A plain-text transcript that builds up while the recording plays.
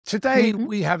Today, hmm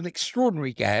we have an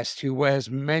extraordinary guest who wears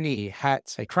many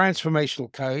hats, a transformational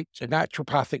coach, a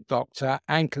naturopathic doctor,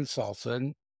 and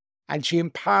consultant, and she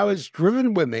empowers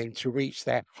driven women to reach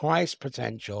their highest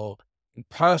potential in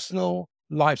personal,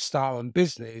 lifestyle, and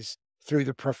business through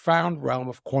the profound realm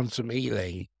of quantum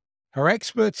healing. Her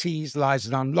expertise lies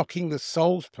in unlocking the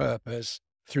soul's purpose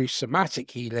through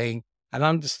somatic healing and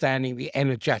understanding the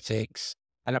energetics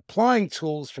and applying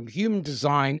tools from human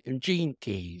design and gene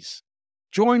keys.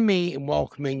 Join me in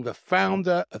welcoming the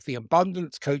founder of the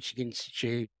Abundance Coaching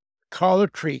Institute, Carla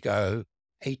Trigo,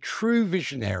 a true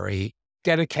visionary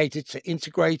dedicated to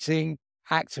integrating,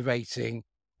 activating,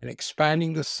 and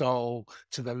expanding the soul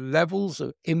to the levels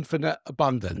of infinite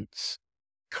abundance.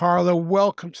 Carla,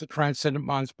 welcome to the Transcendent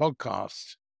Minds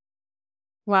podcast.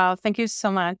 Wow, thank you so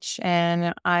much.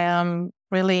 And I am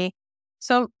really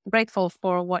so grateful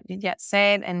for what you just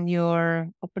said and your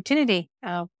opportunity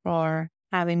for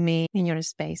having me in your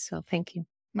space. So thank you.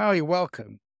 No, you're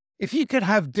welcome. If you could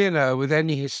have dinner with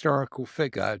any historical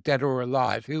figure, dead or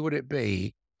alive, who would it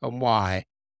be and why?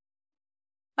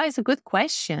 Oh, it's a good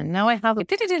question. Now I have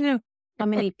how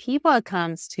many people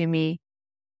comes to me.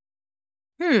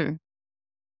 Hmm.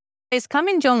 It's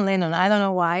coming John Lennon. I don't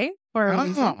know why for a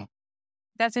reason. Oh,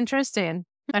 That's interesting.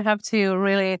 I have to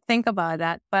really think about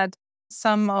that. But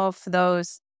some of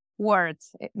those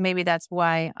words, maybe that's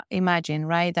why imagine,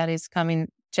 right? That is coming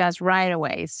just right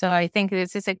away. So I think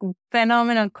this is a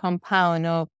phenomenal compound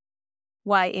of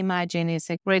why imagine is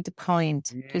a great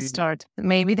point to start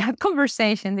maybe this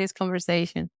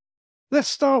conversation. let's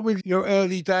start with your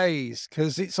early days,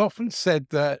 because it's often said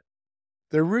that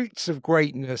the roots of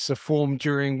greatness are formed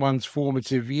during one's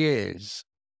formative years.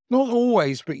 Not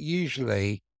always, but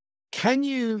usually. Can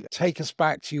you take us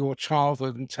back to your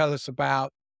childhood and tell us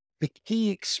about the key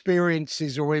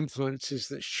experiences or influences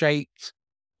that shaped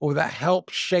or that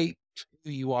helped shape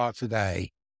who you are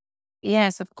today?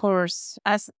 Yes, of course.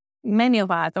 As many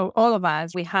of us, or all of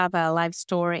us, we have a life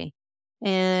story.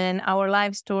 And our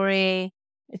life story,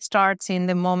 it starts in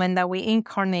the moment that we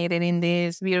incarnated in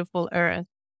this beautiful earth.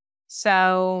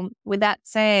 So, with that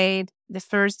said, the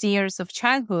first years of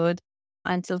childhood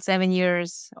until 7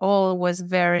 years old was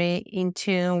very in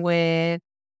tune with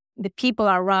the people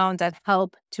around that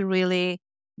help to really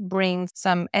bring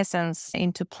some essence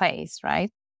into place,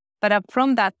 right? But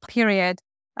from that period,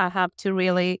 I have to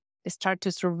really start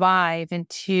to survive and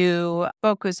to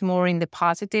focus more in the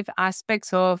positive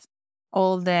aspects of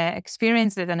all the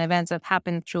experiences and events that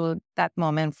happened through that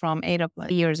moment from 8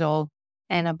 years old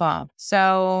and above.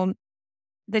 So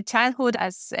the childhood,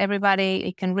 as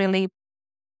everybody can really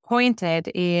point it,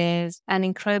 is an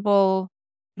incredible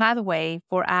pathway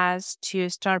for us to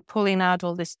start pulling out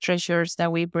all these treasures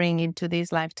that we bring into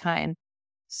this lifetime.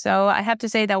 So I have to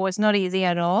say that was not easy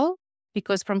at all,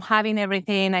 because from having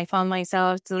everything, I found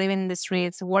myself living in the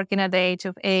streets, working at the age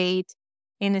of 8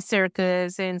 in a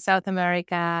circus in South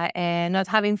America and not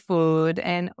having food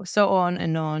and so on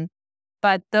and on.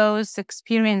 But those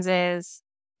experiences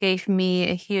gave me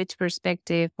a huge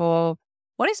perspective of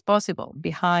what is possible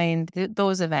behind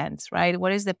those events, right?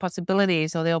 What is the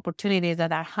possibilities or the opportunities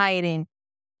that are hiding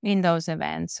in those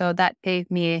events? So that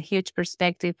gave me a huge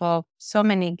perspective of so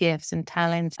many gifts and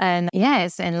talents and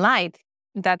yes, and light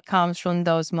that comes from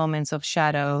those moments of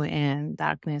shadow and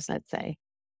darkness, let's say.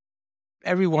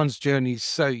 Everyone's journey is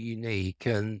so unique,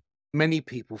 and many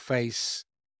people face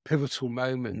pivotal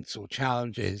moments or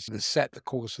challenges that set the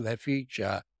course of their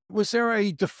future. Was there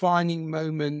a defining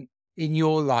moment in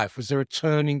your life? Was there a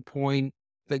turning point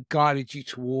that guided you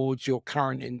towards your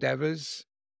current endeavors?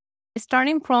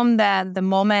 Starting from the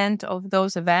moment of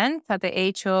those events at the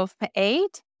age of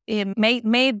 8, it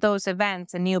made those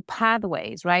events a new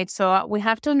pathways, right? So we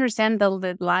have to understand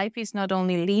that life is not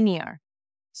only linear.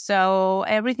 So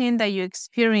everything that you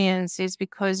experience is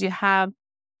because you have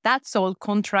that soul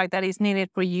contract that is needed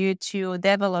for you to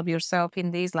develop yourself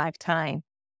in this lifetime.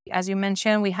 As you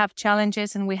mentioned, we have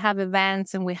challenges and we have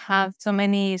events and we have so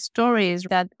many stories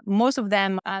that most of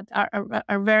them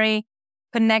are very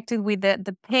connected with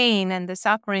the pain and the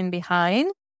suffering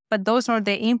behind. But those are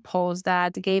the impulse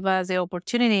that gave us the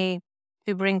opportunity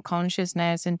to bring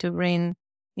consciousness and to bring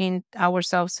in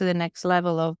ourselves to the next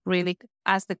level of really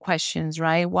ask the questions,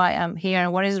 right? Why I'm here,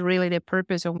 what is really the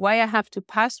purpose of why I have to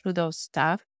pass through those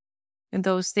stuff and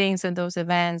those things and those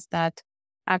events that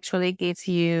actually gives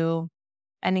you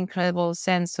an incredible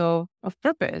sense of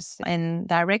purpose and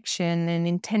direction and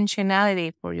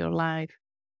intentionality for your life.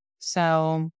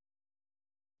 So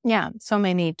yeah, so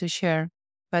many to share.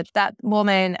 But that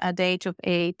moment at the age of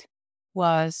 8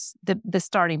 was the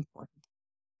starting point.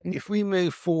 If we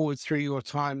move forward through your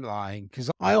timeline, because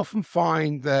I often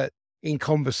find that in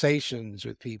conversations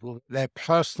with people, their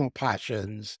personal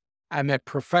passions and their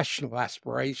professional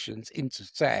aspirations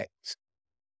intersect.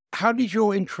 How did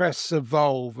your interests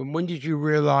evolve, and when did you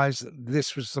realize that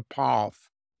this was the path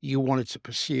you wanted to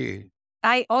pursue?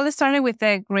 I always started with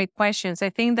the great questions. I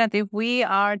think that if we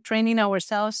are training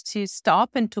ourselves to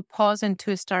stop and to pause and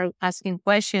to start asking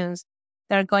questions,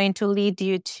 they're going to lead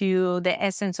you to the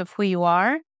essence of who you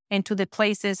are and to the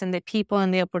places and the people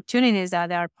and the opportunities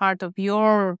that are part of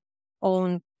your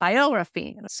own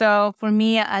biography. So for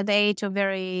me, at the age of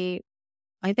very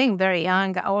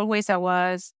young, I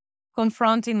was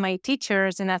confronting my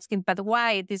teachers and asking, but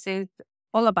why this is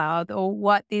all about, or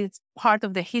what is part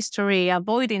of the history,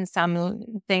 avoiding some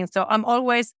things. So I'm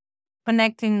always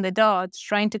connecting the dots,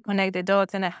 trying to connect the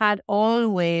dots. And I had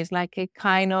always like a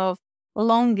kind of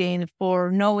longing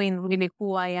for knowing really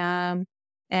who I am.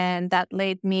 And that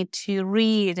led me to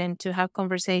read and to have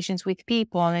conversations with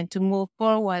people and to move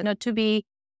forward, not to be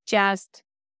just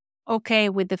okay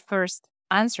with the first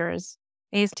answers,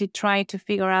 is to try to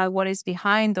figure out what is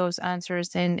behind those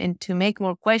answers and to make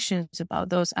more questions about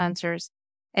those answers.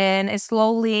 And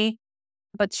slowly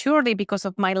but surely, because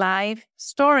of my life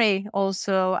story,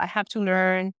 also, I have to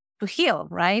learn to heal,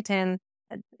 right? And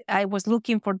I was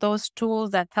looking for those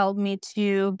tools that help me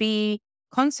to be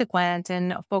consequent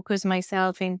and focus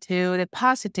myself into the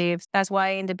positives. That's why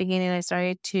in the beginning I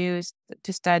started to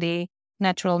study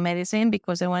natural medicine,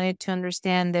 because I wanted to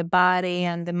understand the body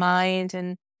and the mind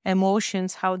and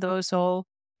emotions, how those all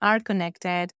are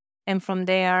connected. And from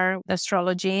there,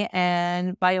 astrology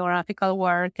and biographical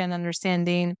work and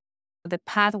understanding the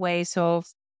pathways of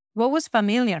what was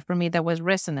familiar for me, that was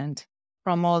resonant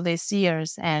from all these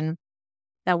years. And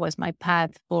that was my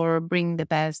path for bringing the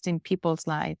best in people's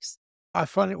lives. I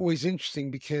find it always interesting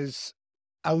because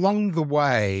along the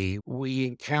way, we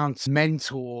encounter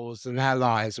mentors and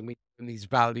allies, and we learn these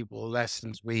valuable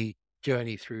lessons. We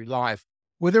journey through life.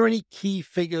 Were there any key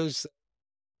figures,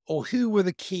 or who were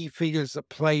the key figures that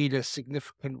played a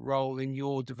significant role in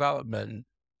your development,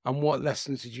 and what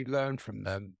lessons did you learn from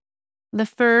them? The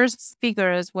first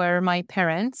figures were my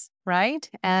parents, right?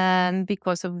 And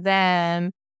because of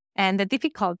them and the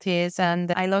difficulties,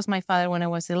 and I lost my father when I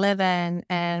was 11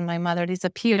 and my mother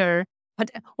disappeared.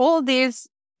 But all these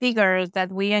figures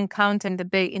that we encounter in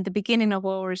the beginning of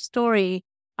our story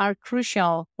are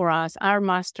crucial for us. Our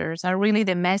masters are really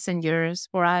the messengers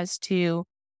for us to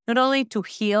not only to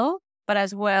heal, but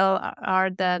as well are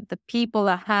the people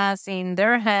that has in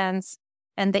their hands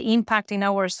and the impact in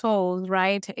our souls,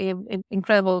 right?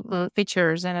 Incredible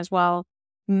features, and as well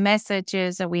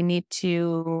messages that we need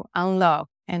to unlock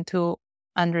and to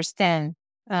understand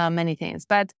many things.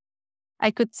 But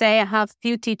I could say I have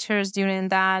few teachers during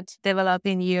that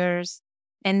developing years.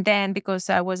 And then because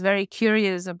I was very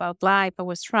curious about life, I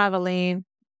was traveling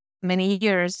many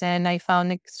years and I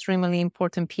found extremely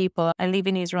important people. I live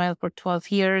in Israel for 12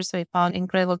 years. So I found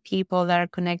incredible people that are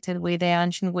connected with the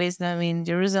ancient wisdom in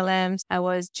Jerusalem. I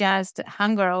was just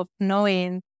hunger of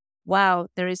knowing, wow,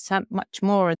 there is so much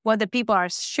more, what the people are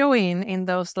showing in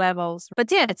those levels.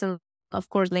 But yeah, of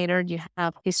course, later you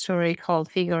have historical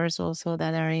figures also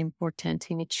that are important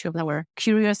in each of our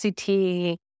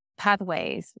curiosity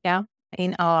pathways, yeah,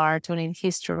 in art or in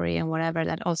history and whatever,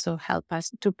 that also help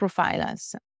us to profile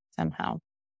us somehow.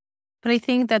 But I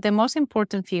think that the most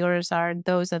important figures are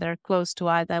those that are close to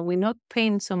us, that we're not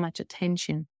paying so much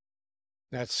attention.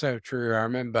 That's so true. I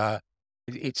remember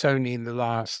it's only in the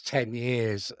last 10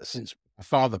 years since my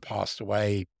father passed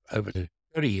away over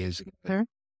 30 years ago. Mhm.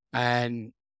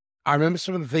 And I remember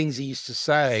some of the things he used to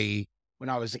say when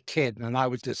I was a kid, and I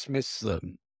would dismiss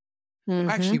them.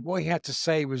 Actually, Mhm. what he had to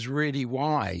say was really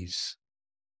wise.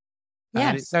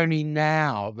 And it's Yes. only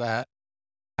now that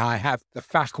I have the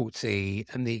faculty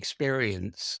and the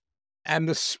experience and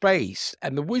the space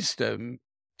and the wisdom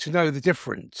to know the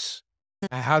difference.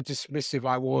 And how dismissive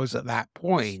I was at that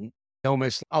point.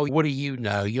 Almost, oh, what do you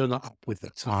know? You're not up with the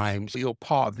times. You're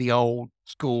part of the old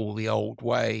school, the old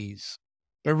ways.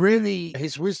 But really,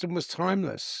 his wisdom was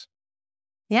timeless.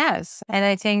 Yes. And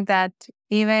I think that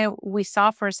even we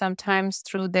suffer sometimes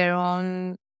through their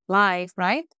own life,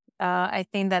 right? I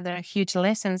think that there are huge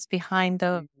lessons behind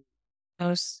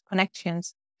those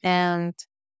connections. And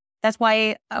that's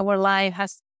why our life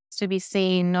has to be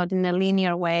seen not in a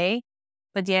linear way,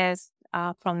 but yes,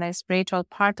 from the spiritual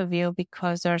part of view,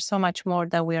 because there's so much more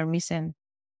that we are missing.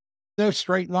 No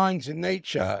straight lines in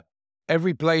nature.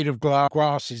 Every blade of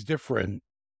grass is different.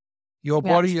 Your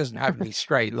body Yes. doesn't have any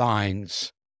straight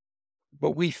lines,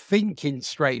 but we think in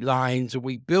straight lines and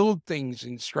we build things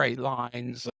in straight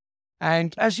lines.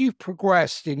 And as you've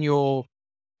progressed in your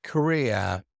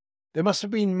career, There must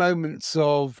have been moments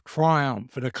of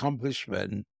triumph and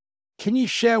accomplishment. Can you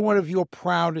share one of your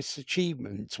proudest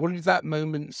achievements? What did that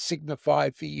moment signify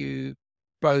for you,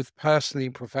 both personally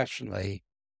and professionally?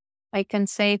 I can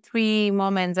say three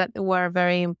moments that were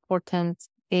very important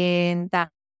in that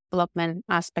development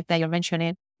aspect that you're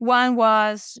mentioning. One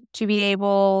was to be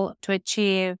able to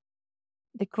achieve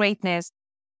the greatness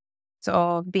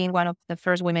of being one of the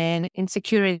first women in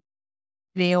security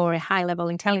or a high level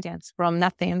intelligence from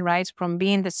nothing, right? From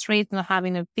being in the street, not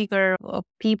having a figure of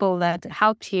people that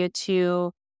helped you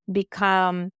to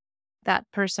become that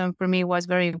person. For me was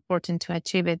very important to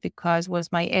achieve it because it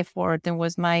was my effort and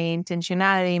was my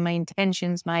intentionality, my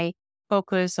intentions, my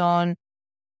focus on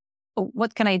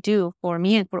what can I do for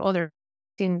me and for others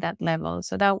in that level.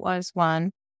 So that was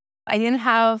one. I didn't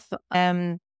have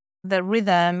the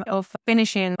rhythm of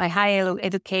finishing my higher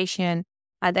education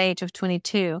at the age of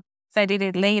 22. So I did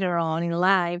it later on in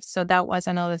life. So that was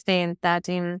another thing that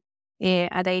at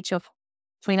the age of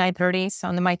 29, 30s,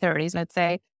 on my 30s, let's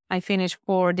say, I finished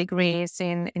 4 degrees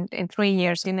in 3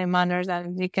 years in a manner that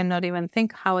you cannot even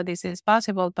think how this is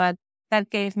possible. But that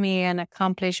gave me an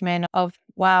accomplishment of,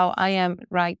 wow, I am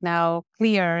right now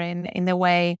clear in the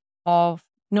way of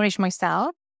nourish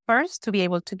myself first to be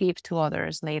able to give to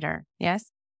others later.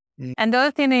 Yes. Mm. And the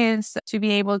other thing is to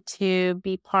be able to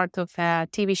be part of a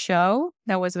TV show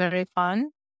that was very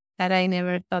fun, that I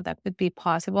never thought that could be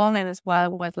possible. And as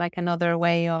well was like another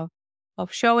way of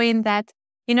showing that,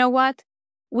 you know what,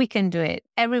 we can do it.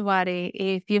 Everybody,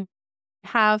 if you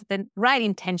have the right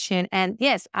intention, and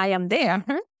yes, I am there.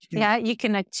 Yeah, you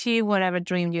can achieve whatever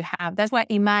dream you have. That's why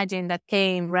imagine that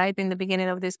came right in the beginning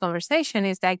of this conversation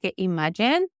is like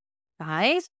imagine,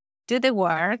 guys, do the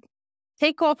work,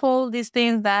 take off all these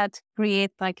things that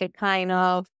create like a kind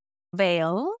of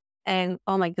veil, and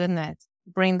oh my goodness,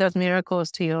 bring those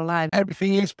miracles to your life.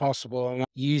 Everything is possible, and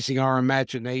using our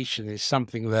imagination is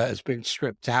something that has been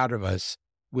stripped out of us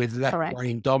with left Correct.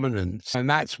 brain dominance. And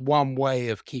that's one way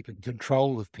of keeping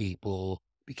control of people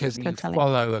because you Totally.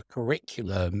 follow a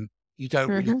curriculum, you don't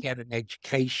really get an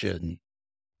education.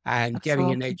 And getting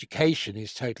an Absolutely. education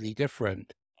is totally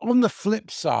different. On the flip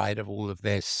side of all of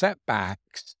this,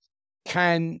 setbacks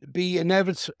can be an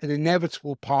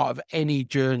inevitable part of any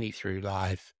journey through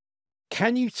life.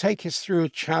 Can you take us through a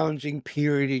challenging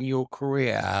period in your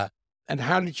career and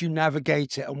how did you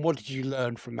navigate it and what did you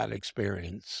learn from that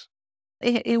experience?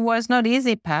 It was not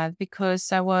easy, Pat,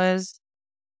 because I was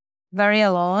very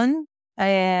alone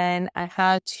and I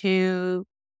had to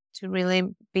really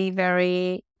be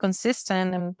very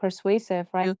consistent and persuasive,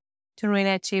 right? To really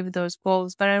achieve those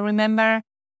goals. But I remember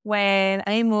when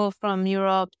I moved from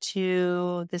Europe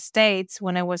to the States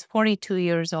when I was 42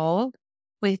 years old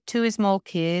with 2 small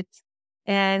kids,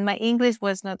 and my English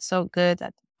was not so good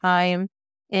at the time.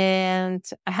 And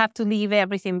I have to leave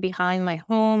everything behind, my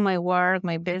home, my work,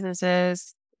 my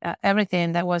businesses,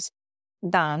 everything that was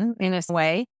done in a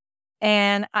way.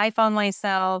 And I found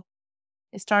myself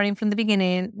starting from the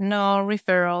beginning, no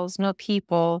referrals, no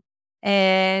people.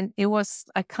 And it was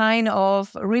a kind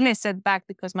of really setback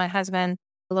because my husband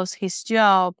lost his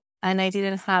job and I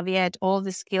didn't have yet all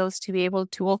the skills to be able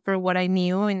to offer what I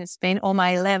knew in Spain, on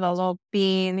my level of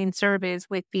being in service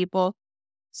with people.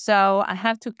 So I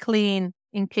have to clean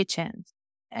in kitchens.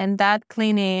 And that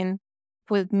cleaning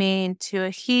put me into a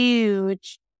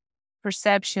huge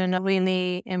perception of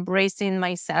really embracing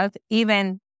myself,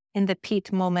 even in the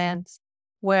peak moments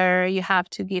where you have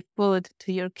to give food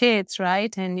to your kids,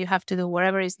 right? And you have to do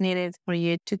whatever is needed for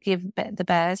you to give the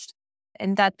best.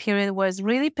 And that period was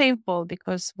really painful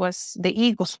because was the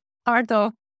ego part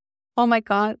of, oh my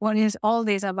God, what is all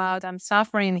this about? I'm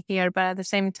suffering here. But at the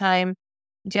same time,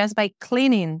 just by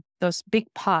cleaning those big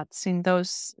pots in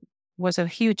those was a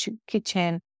huge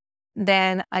kitchen,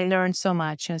 then I learned so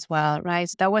much as well, right?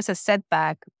 So that was a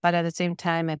setback, but at the same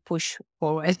time, a push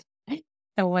forward.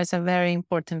 That was a very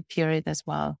important period as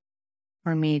well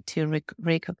for me to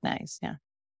recognize. Yeah.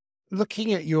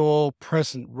 Looking at your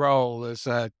present role as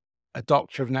a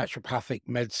doctor of naturopathic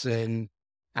medicine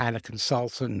and a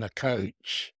consultant and a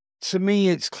coach, to me,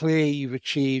 it's clear you've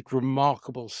achieved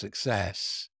remarkable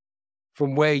success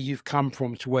from where you've come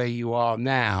from to where you are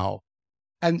now.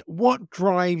 And what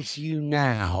drives you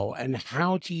now, and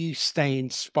how do you stay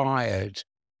inspired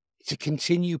to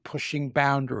continue pushing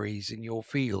boundaries in your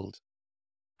field?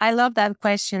 I love that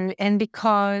question. And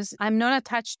because I'm not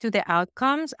attached to the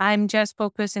outcomes, I'm just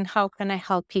focused on how can I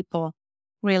help people,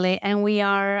 really. And we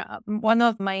are, one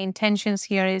of my intentions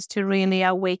here is to really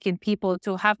awaken people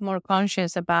to have more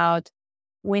conscious about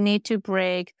we need to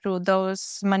break through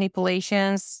those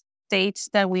manipulations states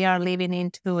that we are living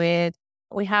into it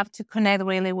We have to connect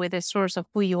really with the source of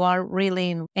who you are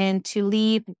really, and to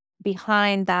leave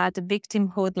behind that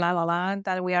victimhood,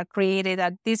 that we are created,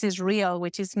 that this is real,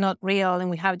 which is not real, and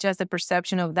we have just the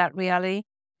perception of that reality,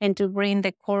 and to bring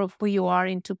the core of who you are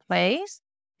into place.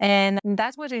 And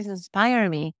that's what is inspired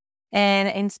me, and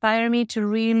inspire me to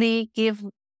really give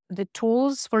the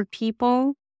tools for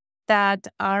people that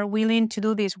are willing to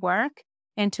do this work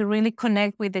and to really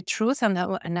connect with the truth and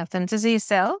authenticity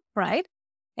itself, right?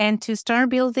 And to start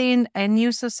building a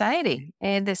new society.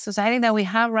 And the society that we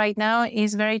have right now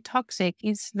is very toxic.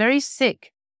 It's very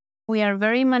sick. We are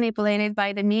very manipulated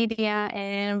by the media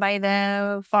and by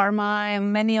the pharma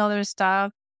and many other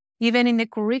stuff. Even in the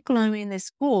curriculum in the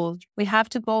school, we have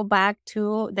to go back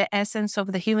to the essence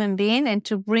of the human being and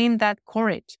to bring that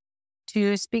courage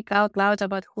to speak out loud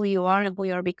about who you are and who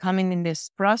you are becoming in this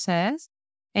process,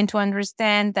 and to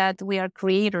understand that we are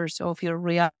creators of your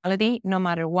reality no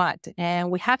matter what.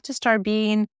 And we have to start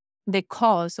being the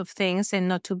cause of things and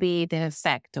not to be the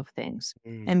effect of things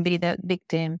and be the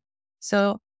victim.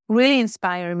 So really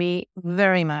inspire me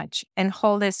very much, and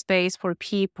hold a space for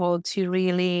people to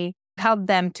really help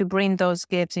them to bring those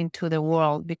gifts into the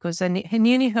world, because a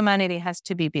new humanity has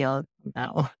to be built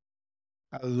now.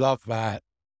 I love that.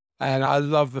 And I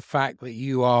love the fact that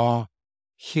you are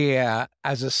here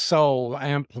as a soul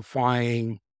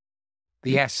amplifying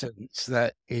the essence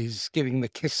that is giving the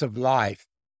kiss of life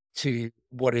to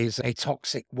what is a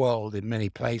toxic world in many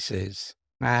places.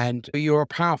 And you're a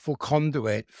powerful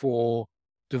conduit for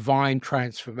divine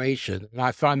transformation. And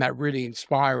I find that really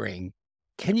inspiring.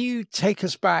 Can you take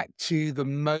us back to the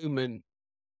moment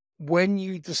when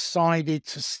you decided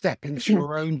to step into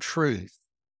your own truth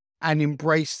and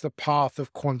embrace the path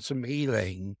of quantum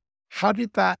healing? How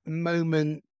did that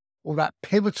moment, or that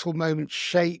pivotal moment,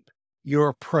 shape your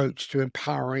approach to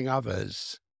empowering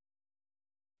others?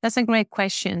 That's a great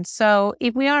question. So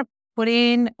if we are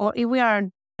if we are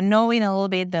knowing a little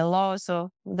bit the laws of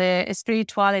the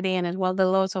spirituality and as well the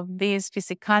laws of this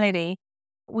physicality,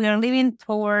 we are living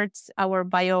towards our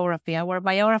biography. Our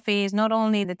biography is not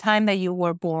only the time that you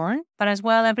were born, but as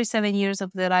well every 7 years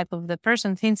of the life of the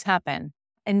person, things happen.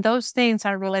 And those things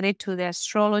are related to the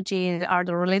astrology, and are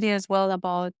related as well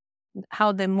about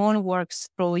how the moon works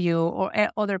through you, or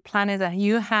other planets that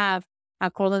you have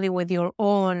accordingly with your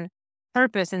own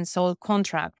purpose and soul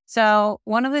contract. So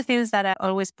one of the things that I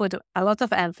always put a lot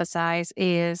of emphasis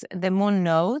is the moon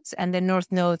nodes and the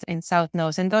north nodes and south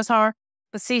nodes. And those are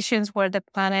positions where the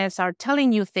planets are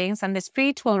telling you things and the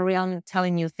spiritual realm is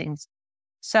telling you things.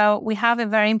 So we have a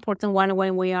very important one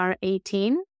when we are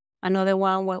 18, another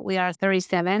one when we are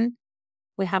 37.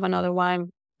 We have another one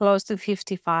close to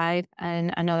 55,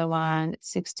 and another one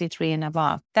 63 and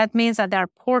above. That means that there are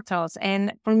portals.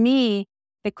 And for me,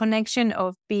 the connection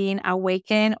of being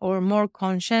awakened or more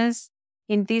conscious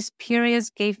in these periods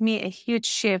gave me a huge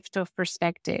shift of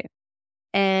perspective.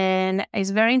 And it's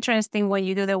very interesting when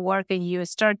you do the work and you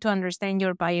start to understand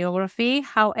your biography,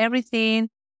 how everything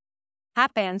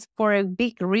happens for a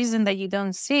big reason that you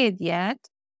don't see it yet.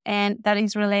 And that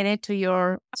is related to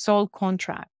your soul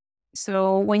contract.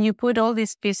 So when you put all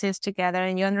these pieces together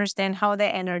and you understand how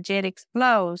the energetics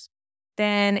flows,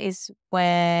 then is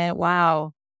when,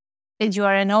 wow, you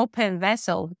are an open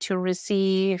vessel to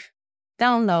receive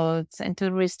downloads and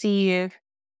to receive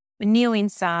new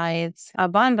insights,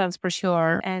 abundance for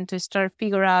sure, and to start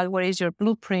figure out what is your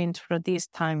blueprint for this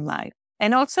timeline.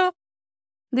 And also,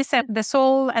 listen, the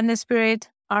soul and the spirit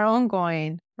are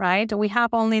ongoing, right? We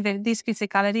have only this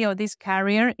physicality or this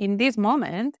carrier in this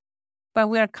moment, but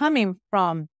we are coming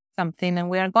from something and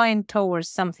we are going towards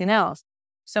something else.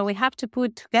 So we have to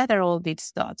put together all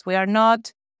these dots. We are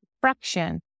not a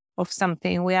fraction of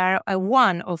something. We are a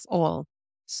one of all.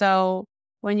 So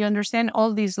when you understand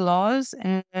all these laws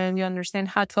and you understand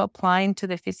how to apply into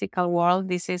the physical world,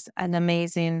 this is an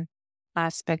amazing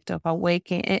aspect of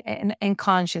awakening and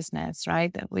consciousness,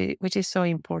 right? Which is so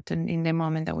important in the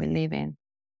moment that we live in.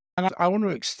 And I want to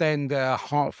extend a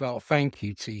heartfelt thank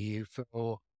you to you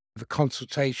for the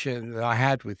consultation that I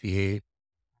had with you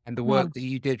and the work that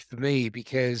you did for me,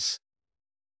 because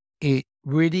it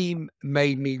really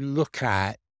made me look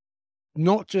at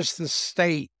not just the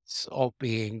states of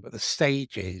being, but the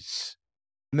stages.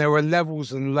 And there were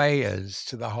levels and layers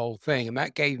to the whole thing. And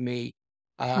that gave me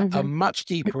a much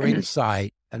deeper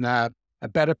insight and a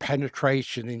better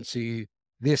penetration into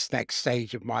this next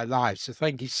stage of my life. So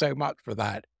thank you so much for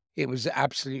that. It was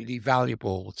absolutely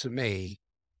valuable to me.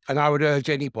 And I would urge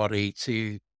anybody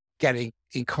to get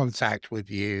in contact with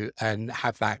you and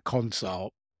have that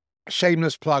consult.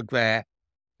 Shameless plug there.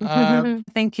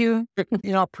 Thank you.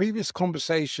 In our previous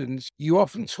conversations, you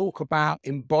often talk about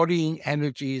embodying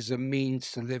energy as a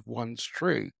means to live one's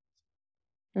truth.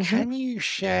 Can you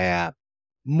share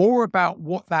more about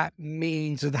what that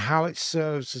means and how it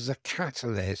serves as a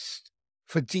catalyst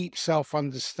for deep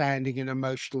self-understanding and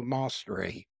emotional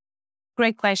mastery?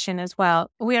 Great question as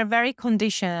well. We are very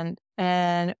conditioned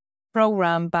and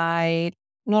programmed by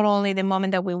not only the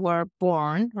moment that we were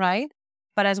born, right?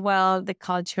 But as well the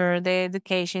culture, the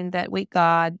education that we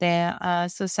got, the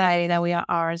society that we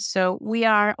are. So we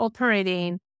are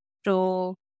operating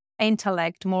through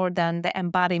intellect more than the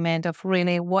embodiment of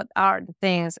really what are the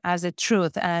things as a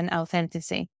truth and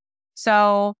authenticity.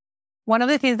 So one of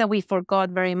the things that we forgot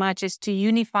very much is to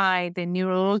unify the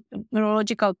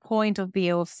neurological point of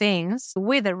view of things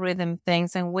with the rhythm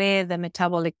things and with the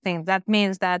metabolic things. That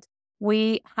means that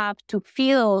we have to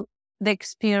feel the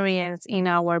experience in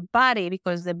our body,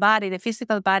 because the body, the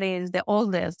physical body, is the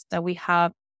oldest that we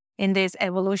have in this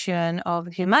evolution of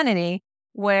humanity,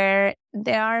 where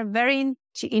there are very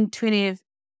intuitive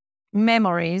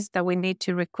memories that we need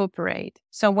to recuperate.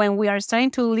 So when we are starting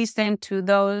to listen to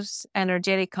those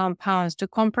energetic compounds, to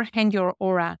comprehend your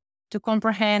aura, to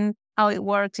comprehend how it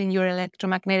works in your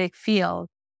electromagnetic field,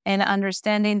 and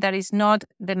understanding that it's not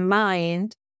the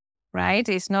mind, right?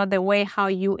 It's not the way how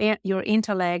your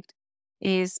intellect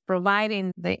is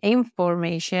providing the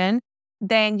information,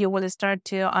 then you will start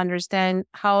to understand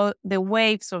how the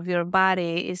waves of your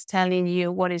body is telling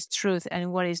you what is truth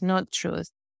and what is not truth.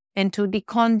 And to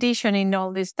deconditioning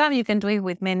all this stuff, you can do it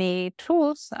with many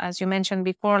tools, as you mentioned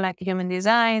before, like human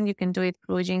design. You can do it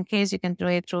through gene keys. You can do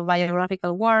it through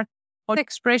biographical work or the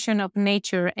expression of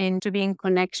nature, and to be in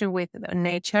connection with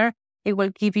nature. It will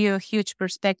give you a huge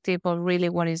perspective of really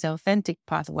what is the authentic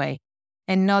pathway,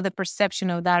 and not the perception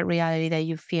of that reality that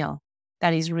you feel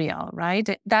that is real, right?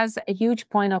 That's a huge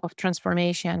point of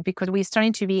transformation, because we're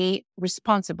starting to be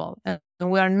responsible and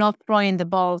we are not throwing the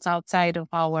balls outside of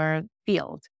our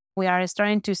field. We are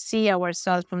starting to see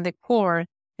ourselves from the core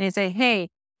and say, hey,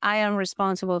 I am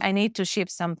responsible. I need to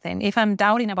shift something. If I'm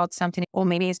doubting about something, or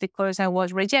maybe it's because I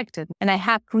was rejected and I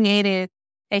have created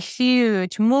a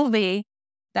huge movie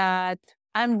that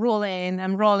I'm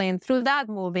rolling through that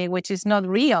movie, which is not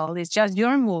real. It's just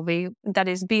your movie that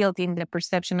is built in the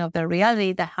perception of the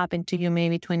reality that happened to you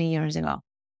maybe 20 years ago.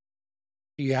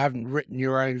 You haven't written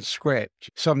your own script.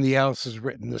 Somebody else has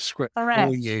written the script Correct.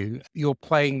 for you. You're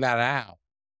playing that out.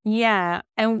 Yeah.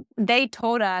 And they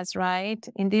taught us, right,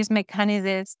 in this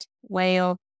mechanist way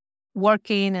of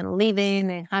working and living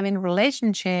and having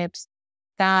relationships,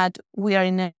 that we are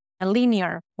in a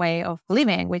linear way of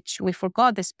living, which we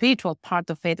forgot the spiritual part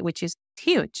of it, which is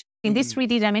huge. In this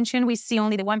 3D dimension, we see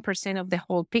only the 1% of the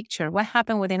whole picture. What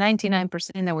happened with the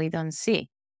 99% that we don't see?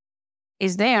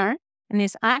 Is there, and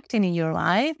it's acting in your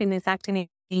life, and it's acting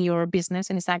in your business,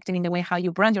 and it's acting in the way how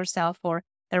you brand yourself or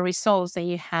the results that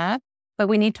you have. But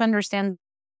we need to understand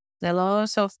the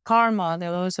laws of karma,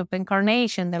 the laws of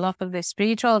incarnation, the law of the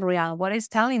spiritual realm. What is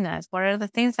telling us? What are the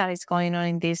things that is going on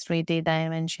in this 3D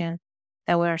dimension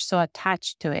that we are so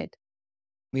attached to it?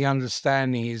 The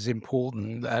understanding is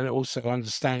important, and also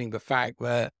understanding the fact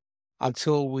that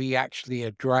until we actually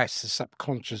address the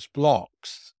subconscious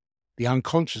blocks, the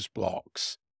unconscious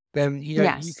blocks, then you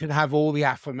Yes. can have all the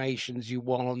affirmations you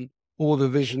want, all the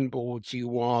vision boards you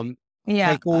want,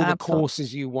 Yeah, take all the absolutely.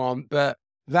 courses you want, but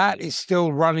that is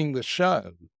still running the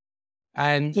show.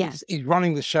 And Yes. it's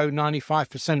running the show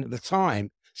 95% of the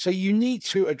time. So you need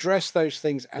to address those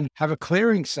things and have a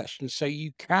clearing session so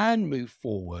you can move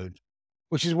forward,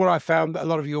 which is what I found that a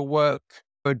lot of your work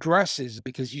addresses,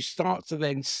 because you start to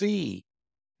then see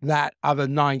that other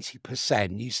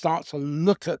 90%. You start to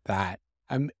look at that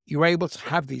and you're able to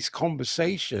have these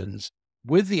conversations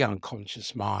with the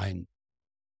unconscious mind.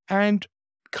 And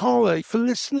Carla, for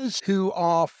listeners who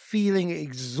are feeling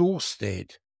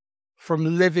exhausted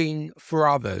from living for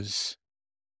others,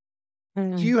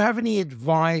 do you have any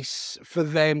advice for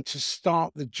them to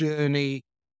start the journey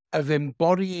of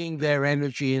embodying their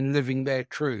energy and living their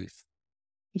truth?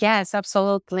 Yes,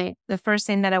 absolutely. The first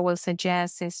thing that I will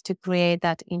suggest is to create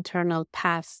that internal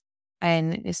path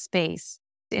and space.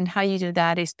 And how you do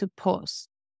that is to pause.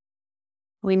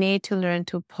 We need to learn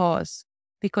to pause,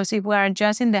 because if we are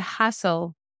just in the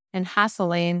hustle and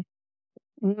hustling,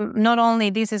 not only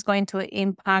this is going to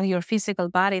impact your physical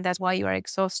body, that's why you are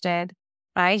exhausted,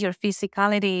 right? Your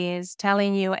physicality is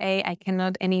telling you, hey, I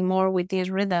cannot anymore with this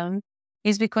rhythm.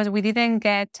 Is because we didn't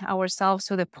get ourselves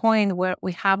to the point where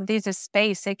we have this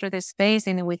space, sacred space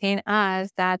within us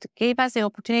that gave us the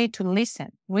opportunity to listen,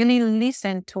 really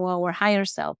listen to our higher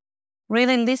self,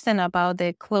 really listen about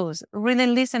the clues, really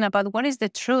listen about what is the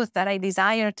truth that I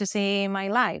desire to see in my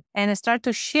life, and start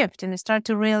to shift and start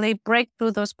to really break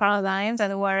through those paradigms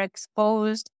that were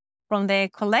exposed from the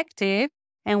collective,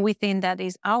 and we think that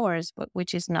is ours, but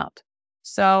which is not.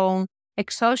 So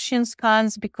exhaustion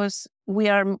comes because we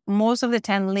are most of the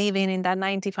time living in that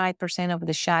 95% of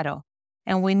the shadow.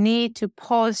 And we need to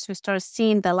pause to start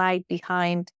seeing the light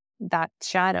behind that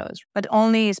shadows. But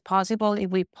only is possible if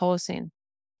we pause in.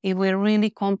 If we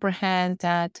really comprehend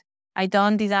that I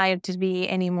don't desire to be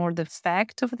any more the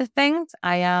effect of the things,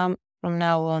 I am from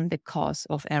now on the cause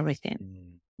of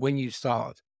everything. When you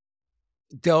start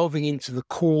delving into the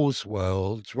cause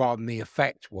worlds rather than the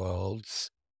effect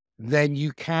worlds, then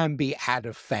you can be at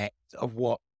effect of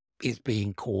what is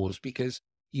being caused because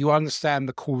you understand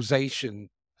the causation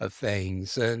of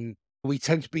things. And we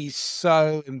tend to be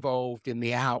so involved in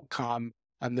the outcome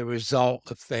and the result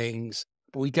of things,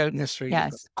 but we don't necessarily look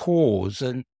at the cause.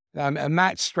 And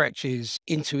that stretches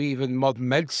into even modern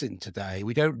medicine today.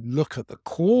 We don't look at the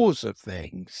cause of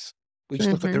things. We just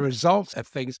look at the results of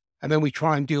things, and then we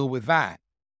try and deal with that.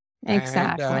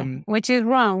 Exactly. And, which is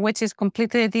wrong, which is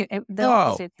completely the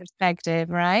opposite perspective,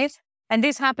 right? And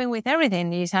this happened with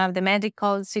everything. You have the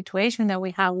medical situation that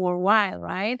we have worldwide,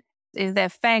 right? Is the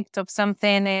effect of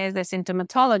something is the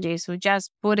symptomatology. So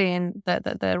just put in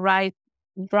the right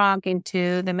drug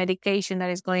into the medication that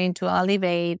is going to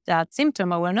alleviate that symptom,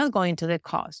 but we're not going to the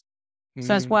cause.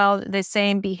 So as well, the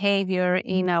same behavior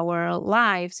in our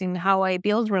lives, in how I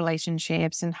build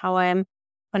relationships and how I'm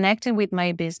connecting with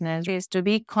my business is to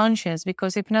be conscious,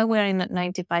 because if not, we're in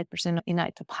 95% in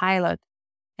autopilot.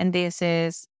 And this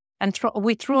is, and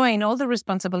we throw in all the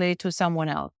responsibility to someone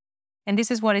else. And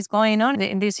this is what is going on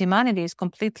in this humanity. Is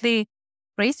completely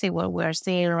crazy what we're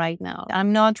seeing right now.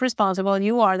 I'm not responsible.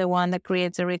 You are the one that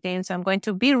creates everything. So I'm going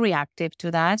to be reactive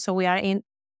to that. So we are in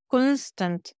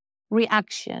constant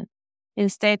reaction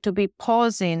instead to be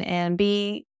pausing and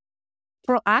be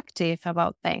proactive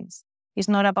about things. It's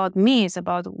not about me, it's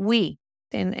about we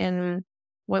and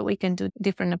what we can do,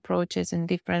 different approaches and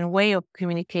different way of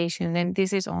communication. And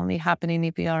this is only happening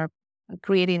if we are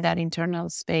creating that internal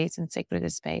space and sacred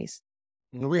space.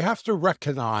 We have to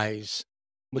recognize,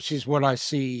 which is what I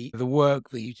see the work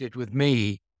that you did with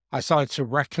me. I started to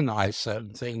recognize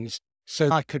certain things so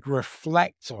I could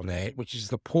reflect on it, which is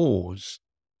the pause.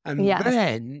 And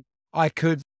then I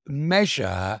could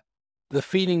measure the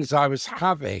feelings I was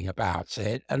having about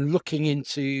it and looking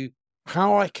into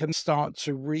how I can start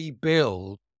to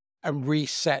rebuild and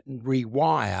reset and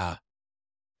rewire.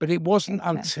 But it wasn't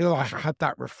until I had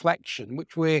that reflection,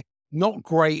 which we're not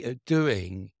great at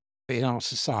doing in our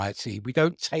society. We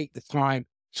don't take the time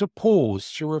to pause,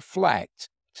 to reflect,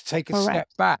 to take a step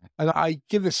back. And I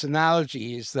give this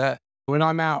analogy is that when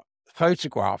I'm out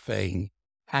photographing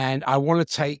and I want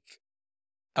to take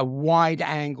a wide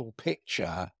angle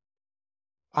picture,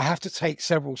 I have to take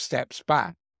several steps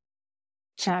back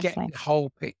to get the whole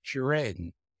picture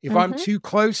in. If I'm too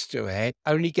close to it,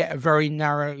 I only get a very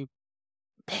narrow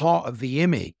part of the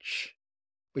image,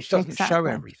 which doesn't show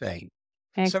everything.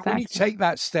 So when you take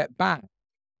that step back,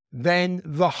 then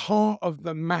the heart of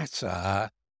the matter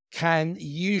can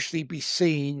usually be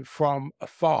seen from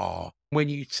afar when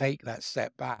you take that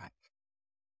step back.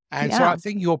 And so I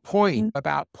think your point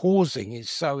about pausing is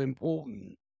so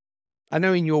important. I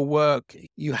know in your work,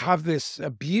 you have this a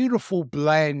beautiful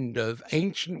blend of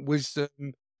ancient wisdom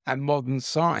and modern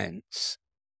science.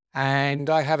 And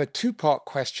I have a two-part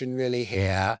question really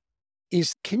here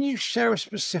is, can you share a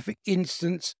specific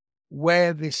instance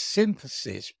where this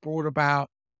synthesis brought about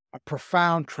a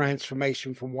profound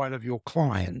transformation from one of your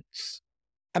clients?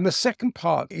 And the second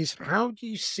part is, how do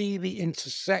you see the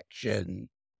intersection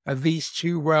of these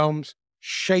two realms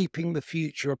shaping the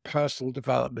future of personal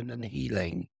development and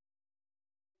healing?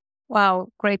 Wow,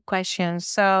 great question.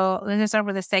 So let's start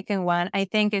with the second one. I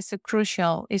think it's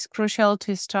crucial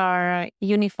to start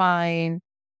unifying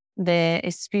the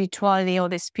spirituality or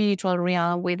the spiritual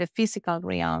realm with the physical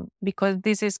realm, because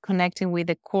this is connecting with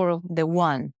the core of the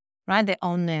one, right? The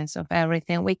ownness of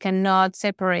everything. We cannot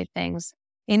separate things.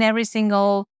 In every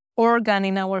single organ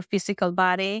in our physical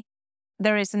body,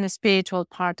 there is a spiritual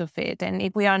part of it. And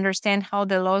if we understand how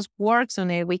the laws works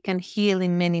on it, we can heal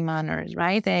in many manners,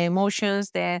 right? The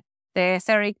emotions, the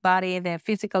etheric body, the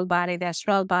physical body, the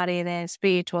astral body, the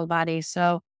spiritual body.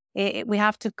 So we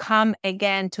have to come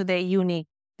again to the unique,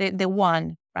 the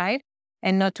one, right?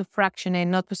 And not to fractionate,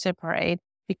 not to separate,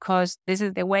 because this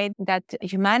is the way that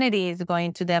humanity is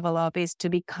going to develop, is to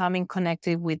becoming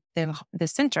connected with the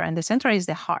center. And the center is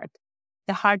the heart.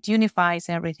 The heart unifies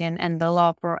everything and the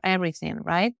love for everything,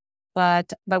 right?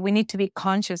 But we need to be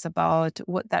conscious about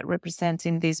what that represents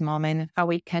in this moment, how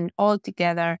we can all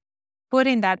together put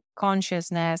in that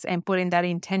consciousness and put in that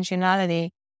intentionality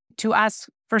to ask,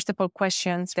 first of all,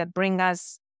 questions that bring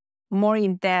us more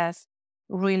in depth,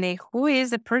 really, who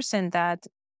is the person that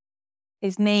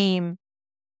is named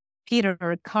Peter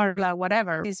or Carla,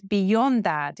 whatever, is beyond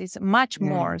that. It's much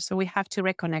more. So we have to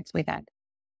reconnect with that.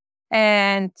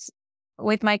 And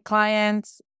with my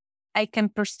clients, I can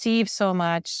perceive so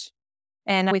much.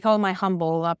 And with all my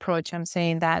humble approach, I'm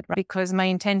saying that, right? Because my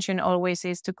intention always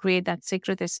is to create that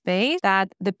secret space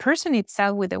that the person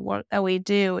itself with the work that we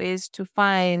do is to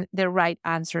find the right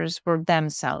answers for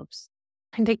themselves.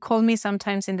 And they call me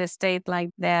sometimes in the state like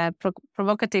the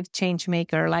provocative change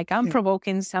maker, like I'm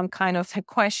provoking some kind of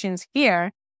questions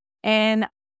here. And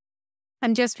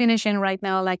I'm just finishing right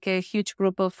now like a huge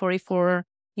group of 44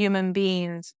 human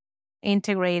beings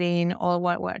integrating all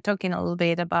what we're talking a little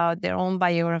bit about their own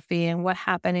biography and what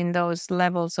happened in those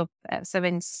levels of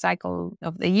 7 cycle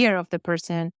of the year of the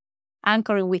person,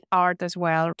 anchoring with art as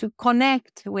well to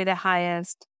connect with the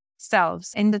highest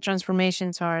selves. And the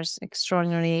transformations are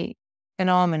extraordinarily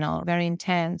phenomenal, very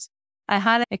intense. I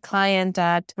had a client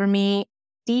that for me,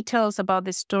 details about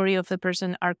the story of the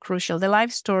person are crucial. The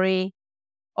life story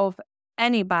of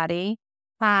anybody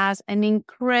has an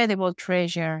incredible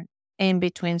treasure in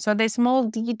between. So the small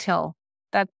detail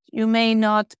that you may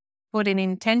not put an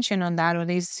intention on that, or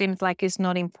it seems like it's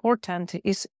not important,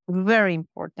 is very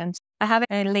important. I have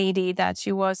a lady that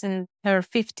she was in her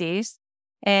 50s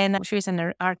and she's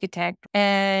an architect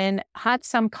and had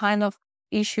some kind of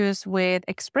issues with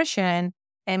expression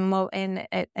and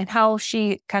how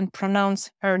she can pronounce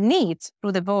her needs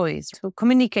through the voice to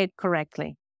communicate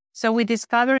correctly. So we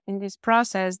discovered in this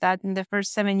process that in the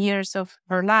first 7 years of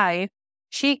her life,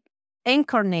 she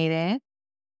incarnated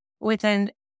with a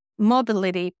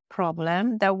mobility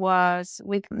problem that was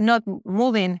with not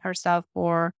moving herself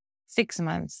for 6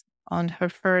 months on her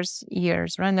first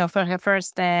years, right? No, for her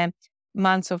first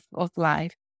months of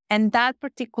life. And that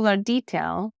particular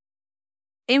detail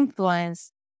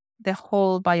influenced the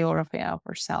whole biography of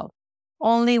herself.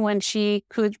 Only when she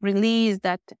could release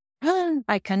that,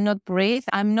 I cannot breathe,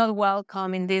 I'm not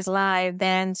welcome in this life,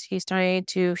 then she started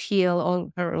to heal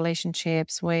all her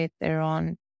relationships with their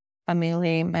own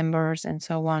family members and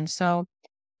so on. So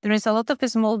there is a lot of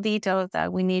small details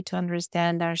that we need to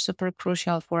understand that are super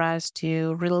crucial for us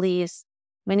to release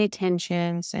many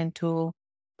tensions and to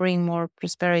bring more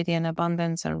prosperity and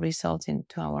abundance and results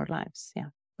into our lives. Yeah,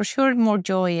 for sure, more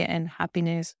joy and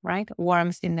happiness, right?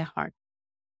 Warmth in the heart.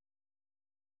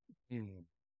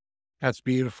 That's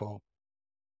beautiful.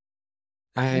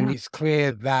 And it's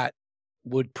clear that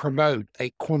would promote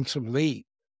a quantum leap.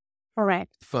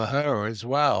 Correct. For her as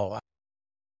well.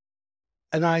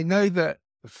 And I know that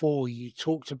before you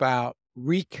talked about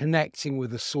reconnecting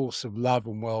with the source of love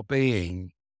and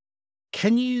well-being.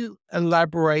 Can you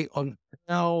elaborate on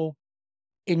how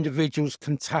individuals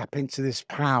can tap into this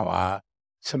power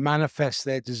to manifest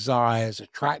their desires,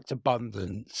 attract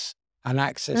abundance, and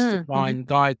access divine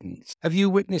guidance? Have you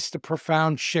witnessed a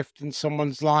profound shift in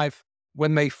someone's life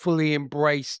when they fully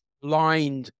embraced,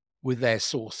 aligned with their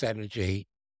source energy?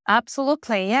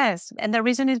 Absolutely, yes. And the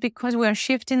reason is because we are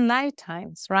shifting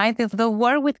lifetimes, right? If the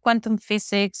work with quantum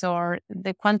physics or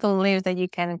the quantum leaps that you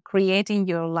can create in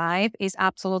your life is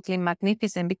absolutely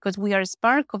magnificent because we are a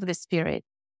spark of the spirit.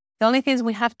 The only thing is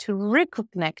we have to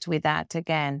reconnect with that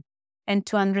again and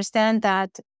to understand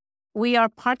that we are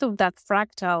part of that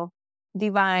fractal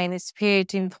divine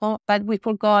spirit influence, but we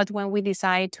forgot when we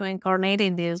decide to incarnate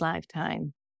in this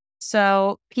lifetime.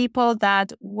 So people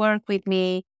that work with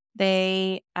me,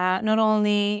 they not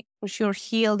only for sure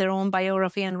heal their own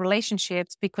biography and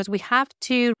relationships, because we have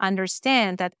to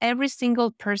understand that every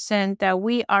single person that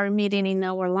we are meeting in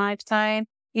our lifetime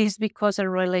is because of a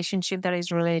relationship that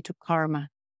is related to karma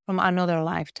from another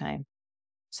lifetime.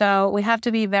 So we have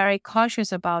to be very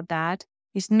cautious about that.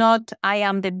 It's not, I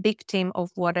am the victim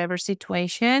of whatever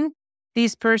situation.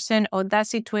 This person or that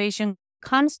situation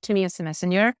comes to me as a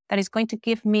messenger that is going to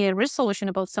give me a resolution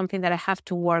about something that I have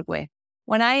to work with.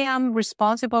 When I am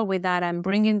responsible with that, I'm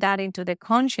bringing that into the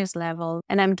conscious level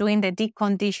and I'm doing the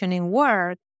deconditioning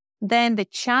work, then the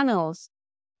channels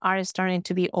are starting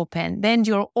to be open. Then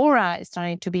your aura is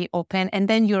starting to be open and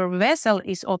then your vessel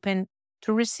is open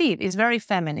to receive. It's very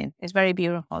feminine. It's very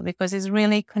beautiful because it's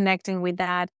really connecting with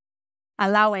that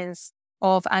allowance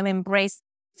of I'm embracing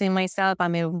myself,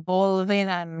 I'm evolving,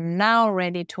 I'm now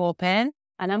ready to open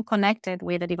and I'm connected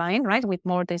with the divine, right? With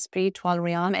more the spiritual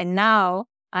realm. And now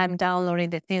I'm downloading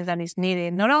the things that is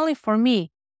needed, not only for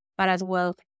me, but as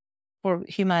well for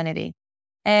humanity.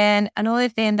 And another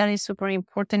thing that is super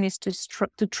important is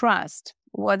to trust.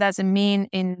 What does it mean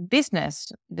in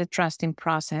business, the trusting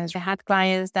process? I had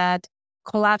clients that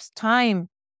collapsed time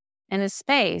and a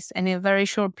space, and in a very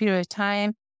short period of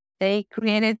time, they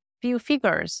created few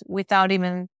figures without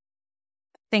even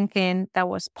thinking that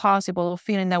was possible or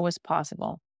feeling that was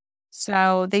possible.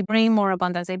 So they bring more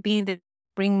abundance, they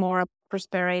bring more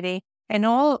prosperity, and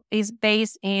all is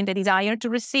based in the desire to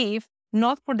receive,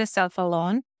 not for the self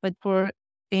alone, but for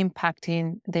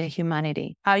impacting the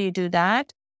humanity. How you do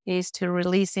that is to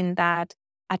releasing that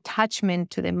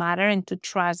attachment to the matter and to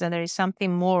trust that there is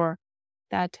something more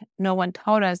that no one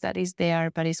taught us that is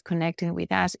there, but is connecting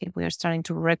with us if we are starting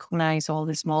to recognize all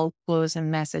the small clues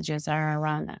and messages that are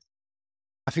around us.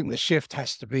 I think the shift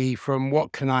has to be from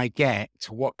what can I get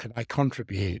to what can I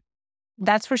contribute.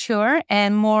 That's for sure.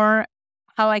 And more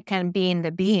how I can be in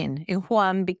the being, in who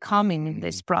I'm becoming in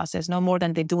this process, no more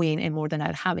than the doing and more than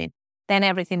the having. Then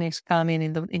everything is coming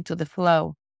into the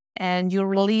flow. And you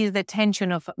release the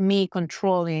tension of me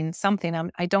controlling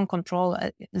something. I don't control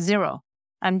zero.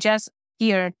 I'm just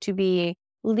here to be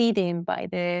leading by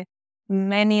the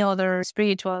many other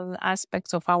spiritual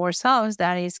aspects of ourselves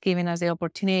that is giving us the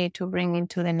opportunity to bring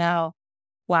into the now,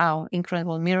 wow,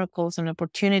 incredible miracles and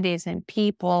opportunities and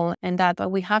people and that.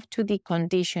 But we have to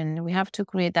decondition. We have to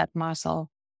create that muscle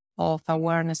of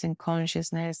awareness and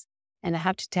consciousness. And I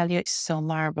have to tell you, it's so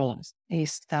marvelous.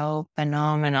 It's so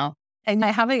phenomenal. And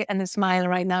I have a smile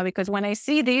right now because when I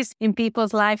see this in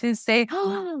people's lives and say,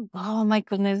 oh my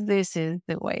goodness, this is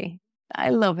the way. I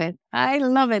love it. I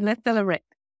love it. Let's celebrate.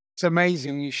 It's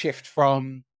amazing you shift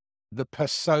from the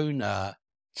persona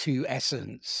to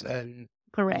essence and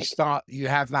Correct. you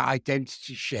have that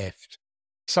identity shift,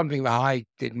 something that I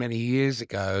did many years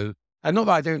ago. And not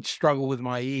that I don't struggle with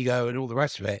my ego and all the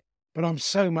rest of it, but I'm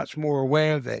so much more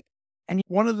aware of it. And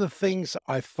one of the things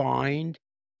I find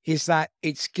is that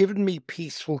it's given me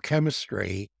peaceful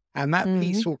chemistry, and that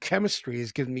peaceful chemistry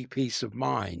has given me peace of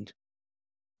mind.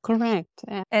 Correct.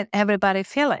 And everybody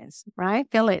feel it, right?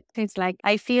 Feel it. It's like,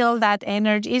 I feel that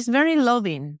energy is very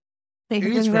loving. It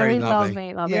is very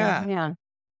loving. Yeah. Yeah.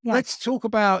 Let's talk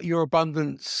about your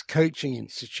Abundance Coaching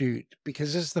Institute,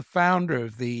 because as the founder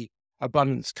of the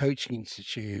Abundance Coaching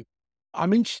Institute,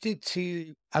 I'm interested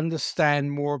to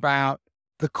understand more about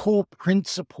the core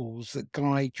principles that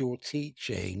guide your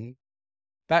teaching.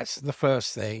 That's the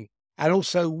first thing. And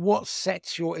also what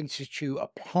sets your institute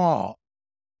apart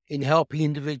in helping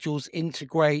individuals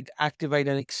integrate, activate,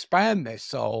 and expand their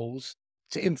souls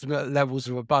to infinite levels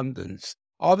of abundance.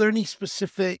 Are there any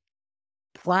specific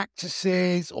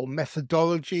practices or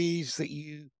methodologies that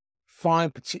you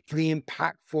find particularly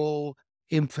impactful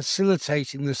in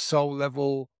facilitating the soul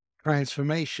level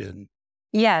transformation?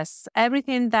 Yes.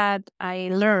 Everything that I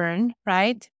learn,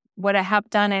 right? What I have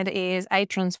done it is I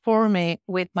transform it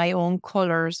with my own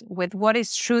colors, with what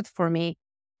is truth for me.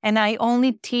 And I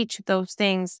only teach those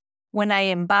things when I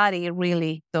embody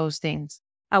really those things.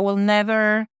 I will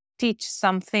never teach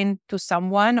something to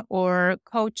someone or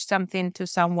coach something to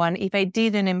someone if I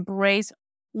didn't embrace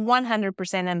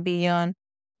 100% and beyond.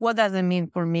 What does it mean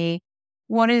for me?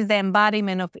 What is the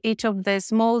embodiment of each of the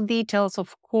small details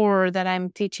of core that I'm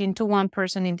teaching to one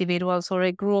person, individuals, or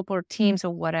a group or teams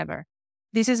or whatever?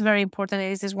 This is very important.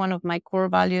 This is one of my core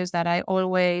values that I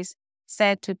always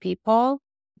said to people,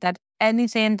 that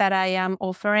anything that I am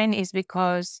offering is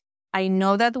because I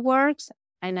know that works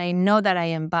and I know that I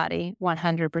embody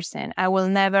 100%. I will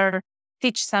never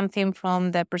teach something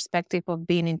from the perspective of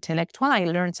being intellectual. I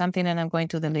learned something and I'm going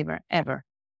to deliver ever.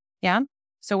 Yeah.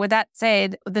 So with that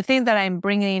said, the thing that I'm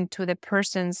bringing to the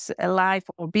person's life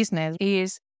or business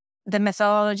is the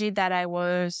methodology that I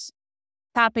was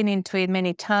tapping into it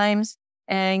many times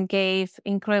and gave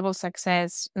incredible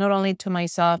success, not only to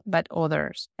myself, but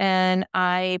others. And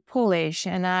I polish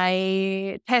and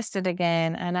I test it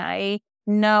again. And I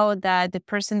know that the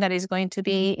person that is going to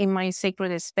be in my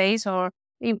sacred space or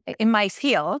in my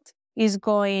field is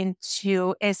going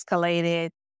to escalate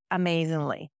it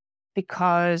amazingly,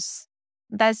 because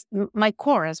that's my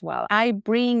core as well. I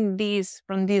bring this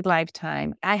from this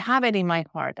lifetime. I have it in my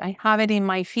heart. I have it in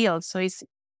my field. So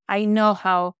I know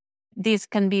how this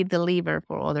can be delivered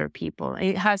for other people.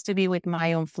 It has to be with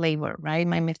my own flavor, right?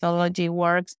 My methodology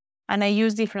works. And I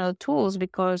use different tools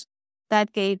because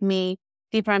that gave me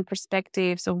different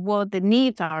perspectives of what the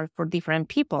needs are for different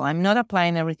people. I'm not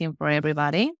applying everything for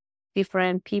everybody.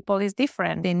 Different people is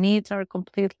different. The needs are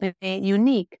completely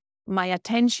unique. My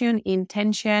attention,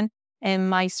 intention, and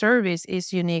my service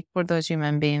is unique for those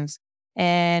human beings.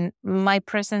 And my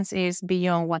presence is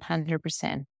beyond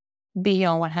 100%.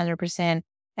 Beyond 100%.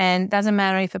 And doesn't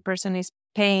matter if a person is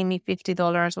paying me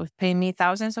 $50 or paying me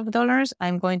thousands of dollars,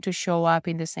 I'm going to show up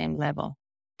in the same level.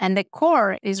 And the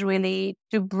core is really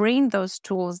to bring those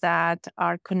tools that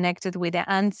are connected with the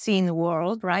unseen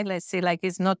world, right? Let's say like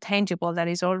it's not tangible, that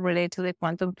is all related to the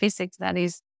quantum physics, that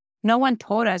is no one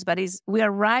taught us, but we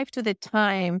arrived to the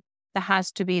time that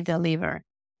has to be delivered.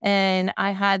 And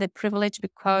I had the privilege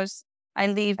because I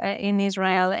live in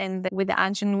Israel and with the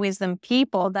ancient wisdom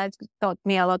people that taught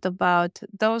me a lot about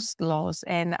those laws.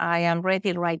 And I am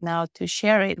ready right now to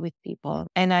share it with people.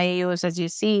 And I use, as you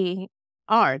see,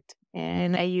 art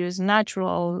and I use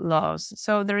natural laws.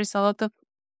 So there is a lot of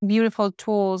beautiful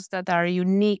tools that are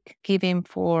unique given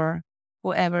for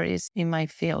whoever is in my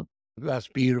field. That's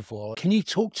beautiful. Can you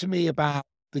talk to me about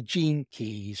the Gene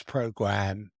Keys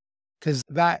program? Because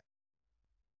that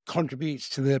contributes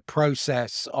to the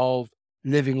process of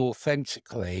living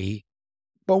authentically.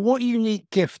 But what unique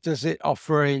gift does it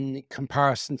offer in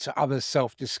comparison to other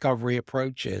self-discovery